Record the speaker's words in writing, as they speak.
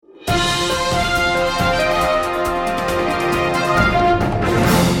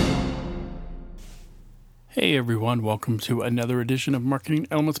Hey everyone, welcome to another edition of Marketing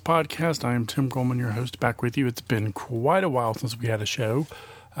Elements Podcast. I am Tim Goldman, your host, back with you. It's been quite a while since we had a show.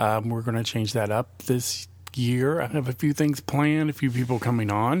 We're going to change that up this year. I have a few things planned, a few people coming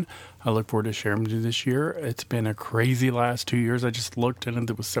on. I look forward to sharing with you this year. It's been a crazy last 2 years. I just looked and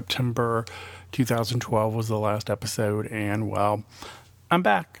it was September 2012 was the last episode, and well, I'm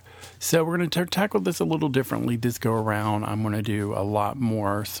back. So we're going to tackle this a little differently this go around. I'm going to do a lot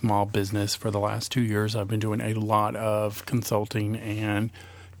more small business. For the last 2 years, I've been doing a lot of consulting and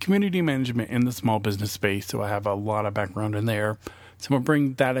community management in the small business space, so I have a lot of background in there. So I'm going to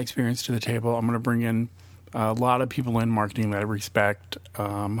bring that experience to the table. I'm going to bring in a lot of people in marketing that I respect,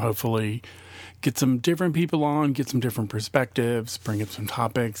 hopefully get some different people on, get some different perspectives, bring up some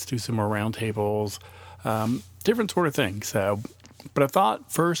topics, do some more roundtables, different sort of things. But I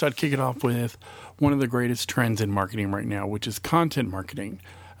thought first I'd kick it off with one of the greatest trends in marketing right now, which is content marketing.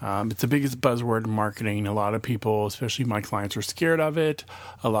 It's the biggest buzzword in marketing. A lot of people, especially my clients, are scared of it.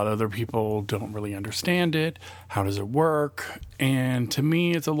 A lot of other people don't really understand it. How does it work? And to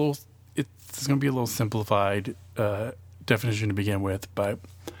me, it's going to be a little simplified definition to begin with, but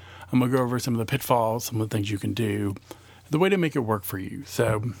I'm going to go over some of the pitfalls, some of the things you can do, the way to make it work for you.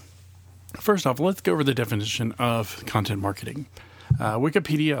 So first off, let's go over the definition of content marketing.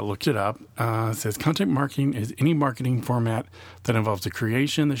 Wikipedia, I looked it up, says content marketing is any marketing format that involves the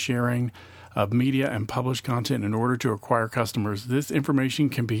creation, the sharing of media and published content in order to acquire customers. This information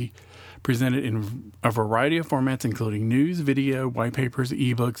can be presented in a variety of formats, including news, video, white papers,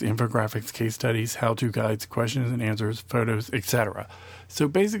 ebooks, infographics, case studies, how-to guides, questions and answers, photos, etc. So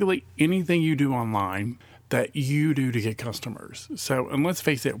basically anything you do online that you do to get customers. So, and let's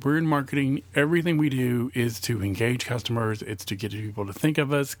face it, we're in marketing. Everything we do is to engage customers. It's to get people to think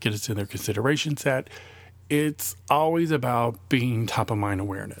of us, get us in their consideration set. It's always about being top of mind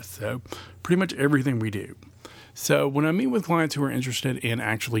awareness. So pretty much everything we do. So when I meet with clients who are interested in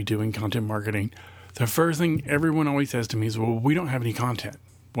actually doing content marketing, the first thing everyone always says to me is, well, we don't have any content.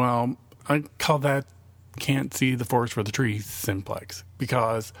 Well, I call that can't see the forest for the trees simplex,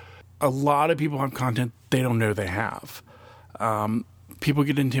 because a lot of people have content they don't know they have. People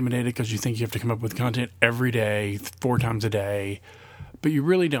get intimidated because you think you have to come up with content every day, 4 times a day, but you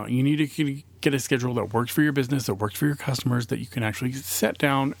really don't. You need to get a schedule that works for your business, that works for your customers, that you can actually sit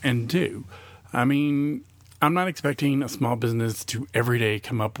down and do. I mean, I'm not expecting a small business to every day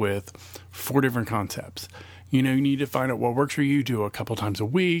come up with 4 different concepts. You need to find out what works for you, do a couple times a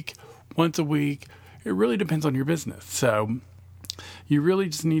week, once a week. It really depends on your business. So you really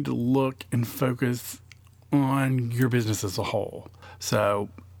just need to look and focus on your business as a whole. So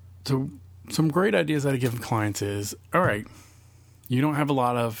some great ideas that I give clients is, all right, you don't have a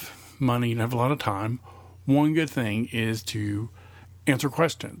lot of money, you don't have a lot of time. One good thing is to answer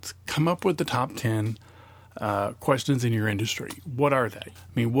questions. Come up with the top 10 questions in your industry. What are they?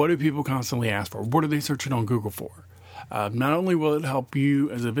 I mean, what do people constantly ask for? What are they searching on Google for? Not only will it help you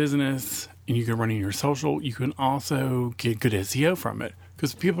as a business and you can run in your social, you can also get good SEO from it,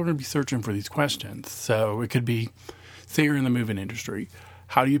 because people are going to be searching for these questions. So it could be, say you're in the moving industry.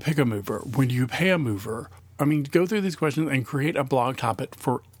 How do you pick a mover? When do you pay a mover? I mean, go through these questions and create a blog topic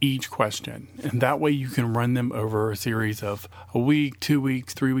for each question. And that way you can run them over a series of a week, 2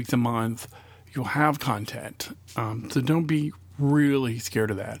 weeks, 3 weeks, a month. You'll have content. So don't be really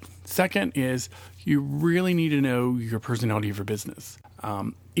scared of that. Second is you really need to know your personality of your business.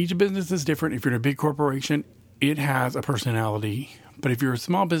 Each business is different. If you're in a big corporation, it has a personality. But if you're a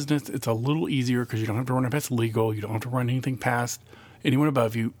small business, it's a little easier because you don't have to run it past legal. You don't have to run anything past anyone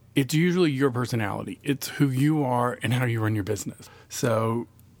above you. It's usually your personality. It's who you are and how you run your business. So,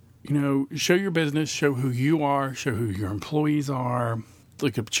 show your business, show who you are, show who your employees are,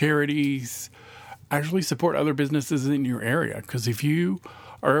 look up charities, actually support other businesses in your area. Because if you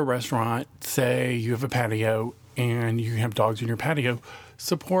are a restaurant, say you have a patio and you have dogs in your patio,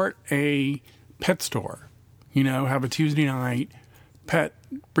 support a pet store. Have a Tuesday night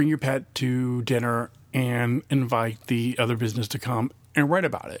bring your pet to dinner and invite the other business to come and write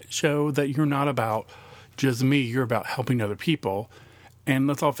about it. Show that you're not about just me, you're about helping other people. And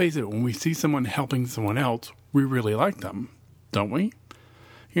let's all face it, when we see someone helping someone else, we really like them, don't we?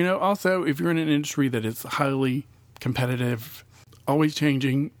 Also, if you're in an industry that is highly competitive, always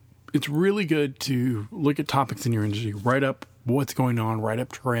changing, it's really good to look at topics in your industry, write up what's going on, write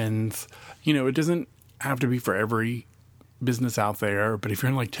up trends. It doesn't have to be for every business out there, but if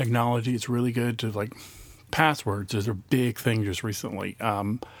you're in technology, it's really good to passwords is a big thing just recently.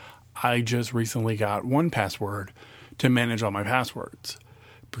 I just recently got 1Password to manage all my passwords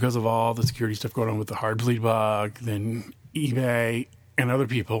because of all the security stuff going on with the Heartbleed bug, then eBay and other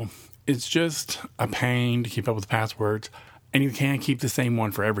people. it's just a pain to keep up with passwords, and you can't keep the same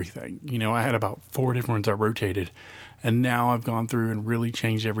one for everything. I had about 4 different ones I rotated, and now I've gone through and really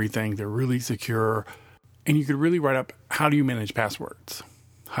changed everything. They're really secure, and you could really write up, how do you manage passwords?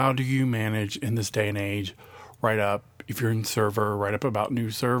 How do you manage in this day and age? Write up, if you're in server, write up about new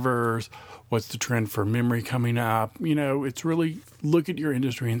servers. What's the trend for memory coming up? It's really look at your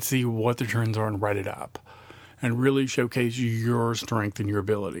industry and see what the trends are and write it up and really showcase your strength and your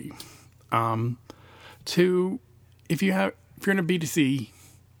ability. 2, if you're in a B2C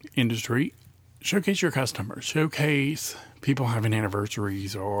industry, showcase your customers. Showcase people having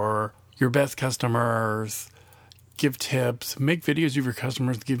anniversaries or your best customers. Give tips. Make videos of your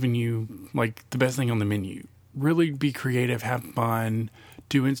customers giving you like the best thing on the menu. Really be creative, have fun,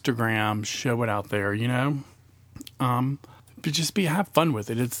 do Instagram, show it out there, but just have fun with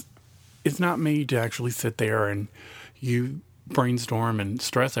it. It's not made to actually sit there and you brainstorm and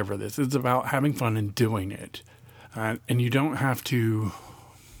stress over this. It's about having fun and doing it. And you don't have to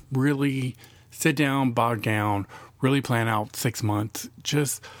really sit down, bog down, really plan out 6 months.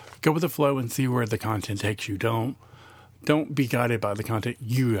 Just go with the flow and see where the content takes you. Don't be guided by the content,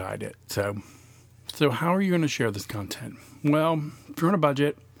 you guide it. So how are you going to share this content? Well, if you're on a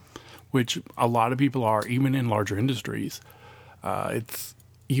budget, which a lot of people are, even in larger industries,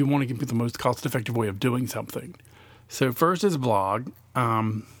 you want to give the most cost-effective way of doing something. So first is blog.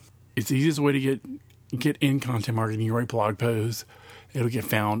 It's the easiest way to get in content marketing. You write blog posts. It'll get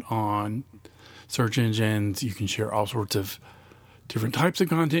found on search engines. You can share all sorts of different types of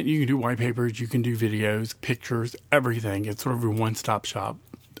content. You can do white papers. You can do videos, pictures, everything. It's sort of a one-stop shop.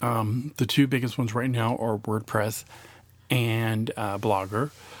 The 2 biggest ones right now are WordPress and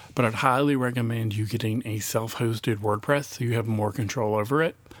Blogger, but I'd highly recommend you getting a self-hosted WordPress so you have more control over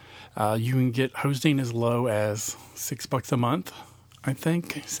it. You can get hosting as low as $6 a month, I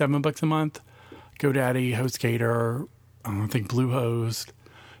think, $7 a month. GoDaddy, HostGator, I think Bluehost,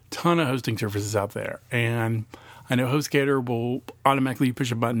 ton of hosting services out there. And I know HostGator will automatically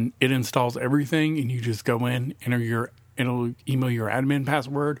push a button. It installs everything, and you just go in, it'll email your admin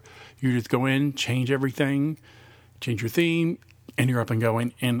password. You just go in, change everything, change your theme, and you're up and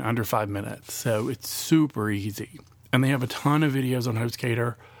going in under 5 minutes. So it's super easy. And they have a ton of videos on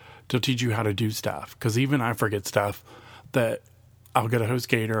HostGator to teach you how to do stuff. Because even I forget stuff that I'll go to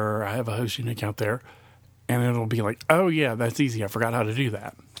HostGator, I have a hosting account there, and it'll be like, oh yeah, that's easy. I forgot how to do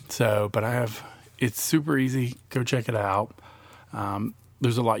that. It's super easy. Go check it out.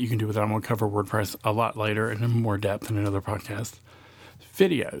 There's a lot you can do with it. I'm going to cover WordPress a lot later and in more depth in another podcast.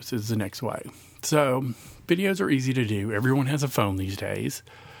 Videos is the next way. So videos are easy to do. Everyone has a phone these days.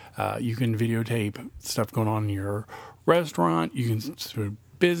 You can videotape stuff going on in your restaurant. You can do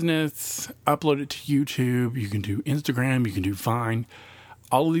business, upload it to YouTube. You can do Instagram. You can do Vine.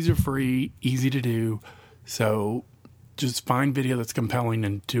 All of these are free, easy to do. So just find video that's compelling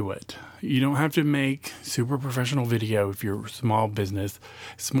and do it. You don't have to make super professional video if you're a small business.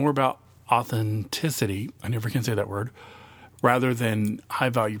 It's more about authenticity. I never can say that word. Rather than high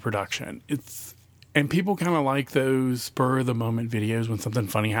value production. And people kind of like those spur of the moment videos when something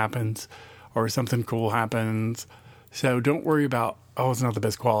funny happens or something cool happens. So don't worry about, it's not the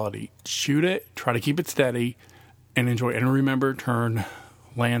best quality. Shoot it, try to keep it steady, and enjoy it. And remember, turn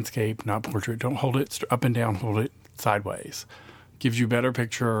landscape, not portrait. Don't hold it up and down, hold it sideways. Gives you better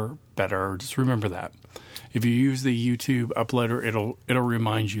picture, better. Just remember that. If you use the YouTube uploader, it'll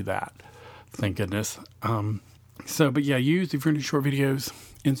remind you that. Thank goodness. If you're into short videos,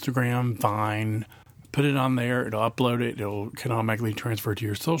 Instagram, Vine, put it on there. It'll upload it. Can automatically transfer to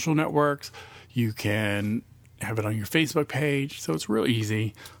your social networks. You can have it on your Facebook page. So it's real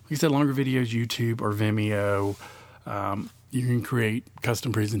easy. Like I said, longer videos, YouTube or Vimeo. You can create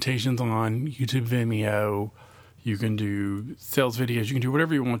custom presentations on YouTube, Vimeo. You can do sales videos. You can do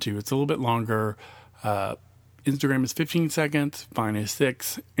whatever you want to. It's a little bit longer. Instagram is 15 seconds. Vine is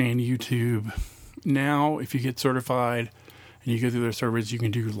 6. And YouTube, now, if you get certified and you go through their servers, you can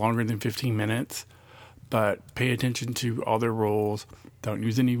do longer than 15 minutes. But pay attention to all their rules. Don't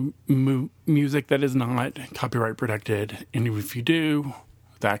use any music that is not copyright protected. And if you do,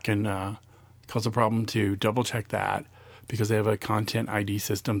 that can cause a problem too. Double check that because they have a content ID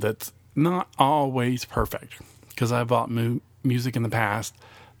system that's not always perfect. Because I bought music in the past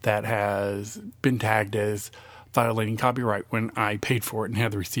that has been tagged as violating copyright when I paid for it and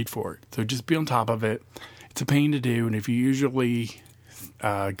had the receipt for it. So just be on top of it. It's a pain to do. And if you usually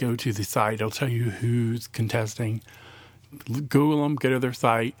go to the site, it'll tell you who's contesting. Google them, go to their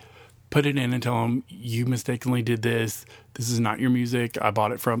site, put it in and tell them you mistakenly did this. This is not your music. I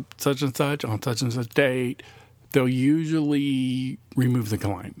bought it from such and such on such and such date. They'll usually remove the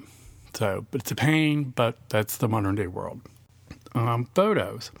claim. So, but it's a pain, but that's the modern day world.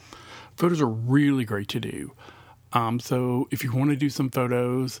 Photos. Photos are really great to do. So if you want to do some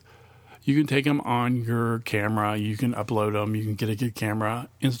photos, you can take them on your camera. You can upload them. You can get a good camera.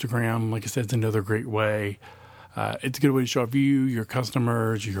 Instagram, like I said, is another great way. It's a good way to show off you, your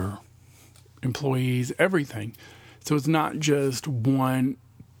customers, your employees, everything. So it's not just one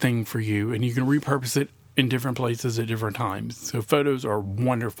thing for you, and you can repurpose it in different places at different times. So photos are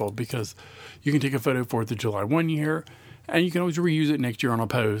wonderful because you can take a photo 4th of July one year, and you can always reuse it next year on a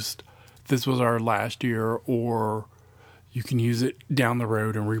post. This was our last year, or you can use it down the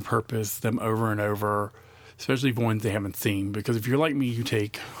road and repurpose them over and over, especially for ones they haven't seen. Because if you're like me, you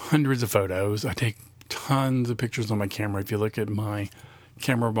take hundreds of photos. I take tons of pictures on my camera. If you look at my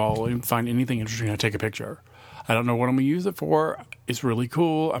camera roll and find anything interesting, I take a picture. I don't know what I'm going to use it for. It's really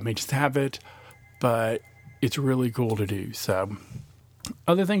cool. I may just have it, but it's really cool to do. So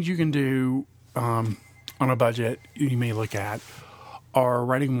other things you can do on a budget you may look at are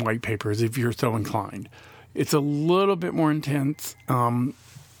writing white papers if you're so inclined. It's a little bit more intense.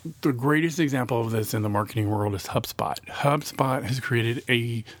 The greatest example of this in the marketing world is HubSpot. HubSpot has created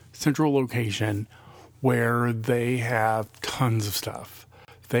a central location where they have tons of stuff.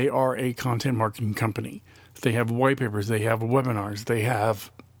 They are a content marketing company. They have white papers, they have webinars, they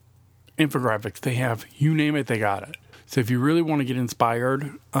have infographics, they have, you name it, they got it. So if you really want to get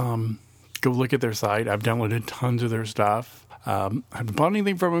inspired, go look at their site. I've downloaded tons of their stuff. I haven't bought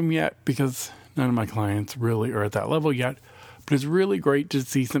anything from them yet because none of my clients really are at that level yet, but it's really great to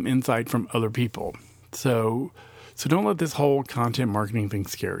see some insight from other people. So don't let this whole content marketing thing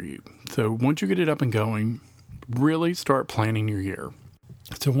scare you. So once you get it up and going, really start planning your year.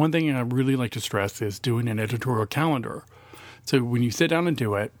 So one thing I really like to stress is doing an editorial calendar. So when you sit down and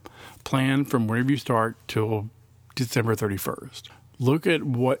do it, plan from wherever you start till December 31st. Look at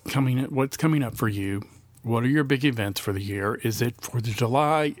what's coming up for you. What are your big events for the year? Is it 4th of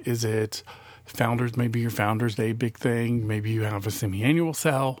July? Is it Founders? Maybe your Founders Day big thing. Maybe you have a semi-annual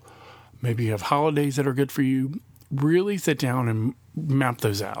sale. Maybe you have holidays that are good for you. Really sit down and map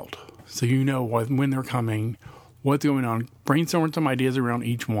those out so you know when they're coming, what's going on. Brainstorm some ideas around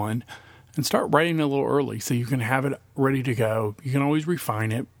each one and start writing a little early so you can have it ready to go. You can always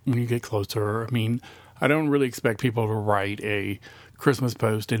refine it when you get closer. I mean, I don't really expect people to write a Christmas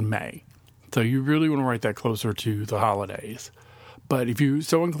post in May. So you really want to write that closer to the holidays. But if you're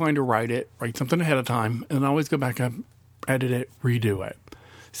so inclined to write something ahead of time and always go back up, edit it, redo it.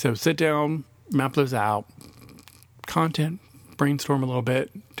 So sit down, map those out, content, brainstorm a little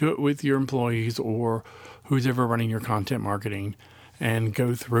bit, do it with your employees or who's ever running your content marketing and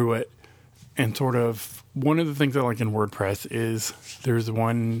go through it. And sort of one of the things I like in WordPress is there's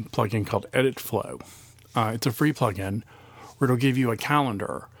one plugin called Edit Flow. It's a free plugin where it'll give you a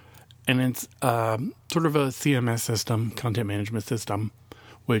calendar. And it's sort of a CMS system, content management system,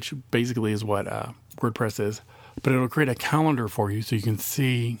 which basically is what WordPress is. But it'll create a calendar for you so you can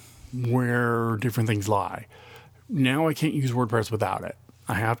see where different things lie. Now I can't use WordPress without it.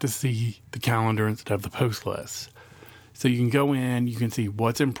 I have to see the calendar instead of the post list. So you can go in, you can see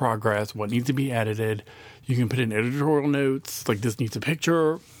what's in progress, what needs to be edited. You can put in editorial notes, like this needs a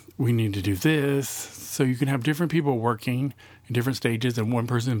picture, we need to do this. So you can have different people working in different stages and one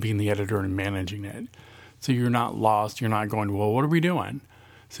person being the editor and managing it. So you're not lost, you're not going, well, what are we doing?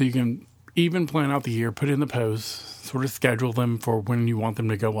 So you can even plan out the year, put in the posts, sort of schedule them for when you want them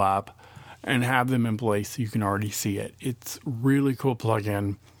to go up and have them in place so you can already see it. It's really cool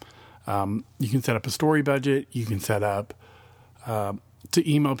plugin. You can set up a story budget. You can set up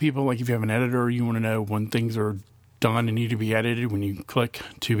to email people. Like if you have an editor, you want to know when things are done and need to be edited. When you click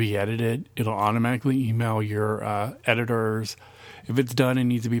to be edited, it'll automatically email your editors. If it's done and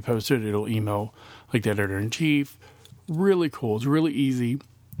needs to be posted, it'll email like the editor-in-chief. Really cool. It's really easy.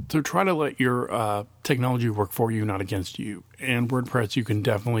 So try to let your technology work for you, not against you. And WordPress, you can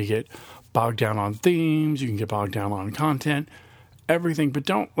definitely get bogged down on themes. You can get bogged down on content, everything. But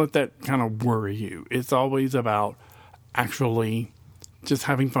don't let that kind of worry you. It's always about actually just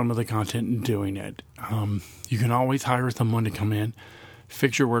having fun with the content and doing it. You can always hire someone to come in,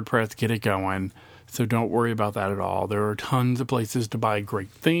 fix your WordPress, get it going. So don't worry about that at all. There are tons of places to buy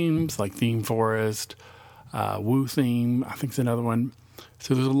great themes like ThemeForest, WooTheme, I think it's another one.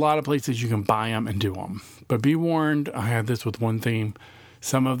 So there's a lot of places you can buy them and do them. But be warned, I had this with one theme.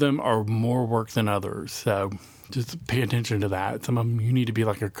 Some of them are more work than others. So just pay attention to that. Some of them you need to be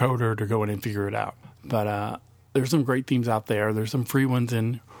like a coder to go in and figure it out. But there's some great themes out there. There's some free ones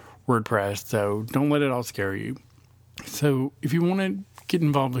in WordPress. So don't let it all scare you. So if you want to get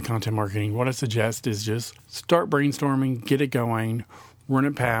involved with content marketing, what I suggest is just start brainstorming, get it going, run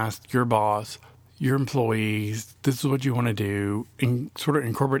it past your boss, your employees. This is what you want to do, and sort of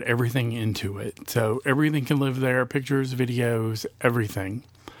incorporate everything into it. So everything can live there, pictures, videos, everything.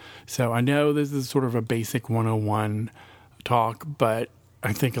 So I know this is sort of a basic 101 talk, but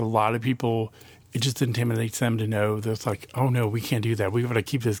I think a lot of people, it just intimidates them to know that it's like, oh no, we can't do that. We've got to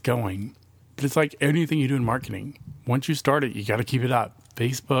keep this going. But it's like anything you do in marketing. Once you start it, you got to keep it up.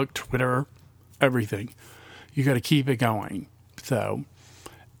 Facebook, Twitter, everything. You got to keep it going. So,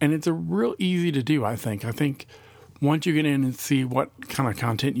 and it's a real easy to do, I think. I think once you get in and see what kind of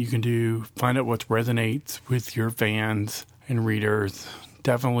content you can do, find out what resonates with your fans and readers,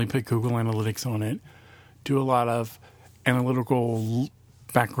 definitely put Google Analytics on it. Do a lot of analytical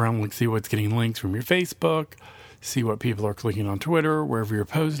background, like see what's getting links from your Facebook, see what people are clicking on Twitter, wherever you're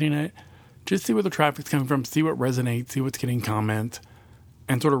posting it. Just see where the traffic's coming from, see what resonates, see what's getting comments,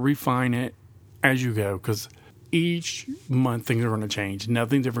 and sort of refine it as you go, because each month things are going to change.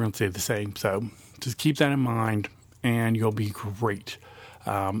 Nothing's ever going to stay the same. So just keep that in mind and you'll be great.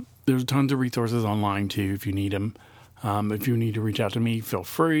 There's tons of resources online too if you need them. If you need to reach out to me, feel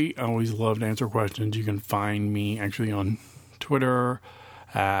free. I always love to answer questions. You can find me actually on Twitter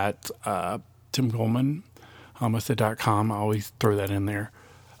at Tim Coleman, homicide.com. I always throw that in there.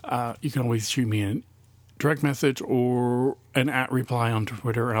 You can always shoot me a direct message or an @ reply on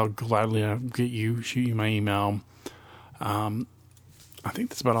Twitter, and I'll gladly shoot you my email. I think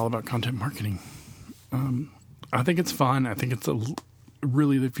that's about all about content marketing. I think it's fun. I think it's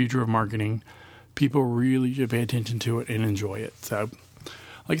really the future of marketing. People really should pay attention to it and enjoy it. So,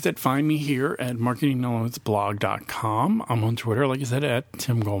 like I said, find me here at marketingelementsblog.com. I'm on Twitter, like I said, at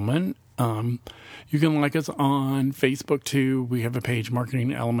Tim Goldman. You can like us on Facebook too. We have a page,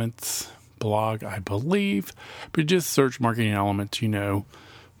 Marketing Elements Blog, I believe. But just search Marketing Elements,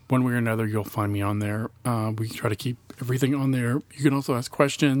 one way or another, you'll find me on there. We try to keep everything on there. You can also ask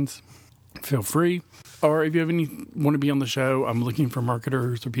questions. Feel free. Or if you want to be on the show, I'm looking for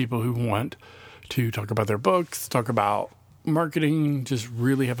marketers or people who want to talk about their books, talk about marketing, just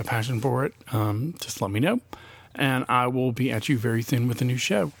really have a passion for it. Just let me know. And I will be at you very soon with a new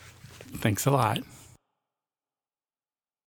show. Thanks a lot.